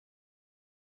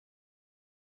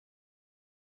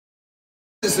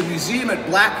This is the museum at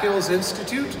Black Hills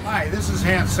Institute. Hi, this is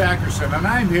Hans Sackerson, and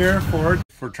I'm here for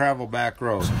Travel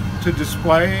Backroads to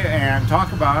display and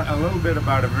talk about a little bit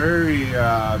about a very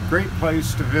great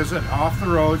place to visit off the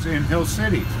roads in Hill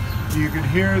City. You can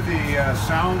hear the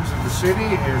sounds of the city.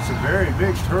 It's a very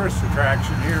big tourist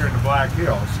attraction here in the Black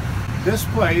Hills. This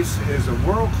place is a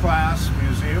world-class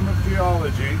museum of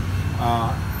geology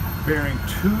bearing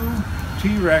two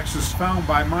T-Rexes found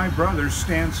by my brother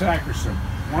Stan Sackerson.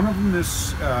 One of them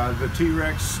is the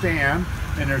T-Rex Stan,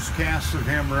 and there's casts of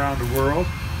him around the world.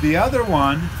 The other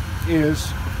one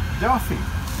is Duffy,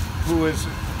 who is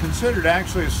considered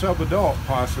actually a sub-adult,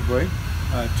 possibly,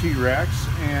 T-Rex,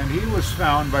 and he was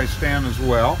found by Stan as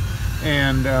well.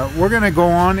 And we're going to go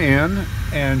on in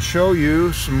and show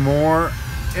you some more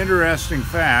interesting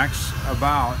facts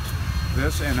about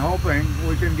this, and hoping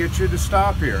we can get you to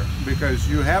stop here, because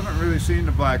you haven't really seen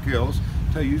the Black Hills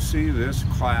till you see this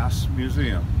class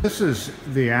museum. This is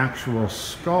the actual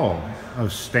skull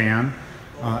of Stan.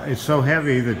 It's so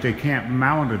heavy that they can't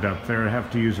mount it up there. They have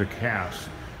to use a cast.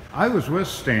 I was with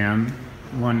Stan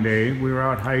one day. We were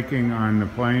out hiking on the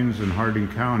plains in Harding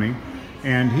County,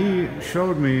 and he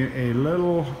showed me a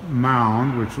little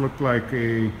mound which looked like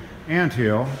a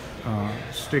anthill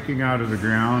sticking out of the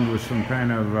ground with some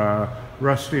kind of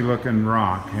rusty looking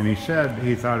rock, and he said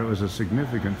he thought it was a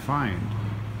significant find.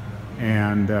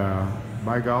 And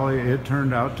by golly, it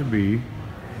turned out to be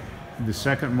the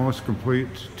second most complete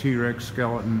T-Rex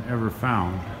skeleton ever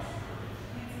found.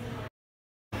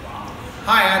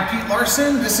 Hi, I'm Pete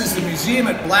Larson. This is the museum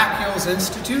at Black Hills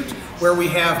Institute, where we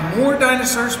have more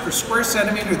dinosaurs per square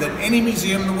centimeter than any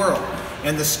museum in the world.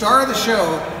 And the star of the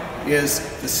show is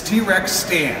this T-Rex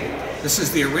Stan. This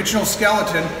is the original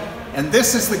skeleton, and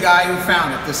this is the guy who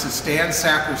found it. This is Stan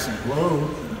Sackerson. Whoa.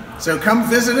 So come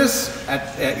visit us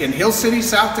in Hill City,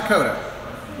 South Dakota.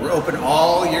 We're open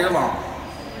all year long.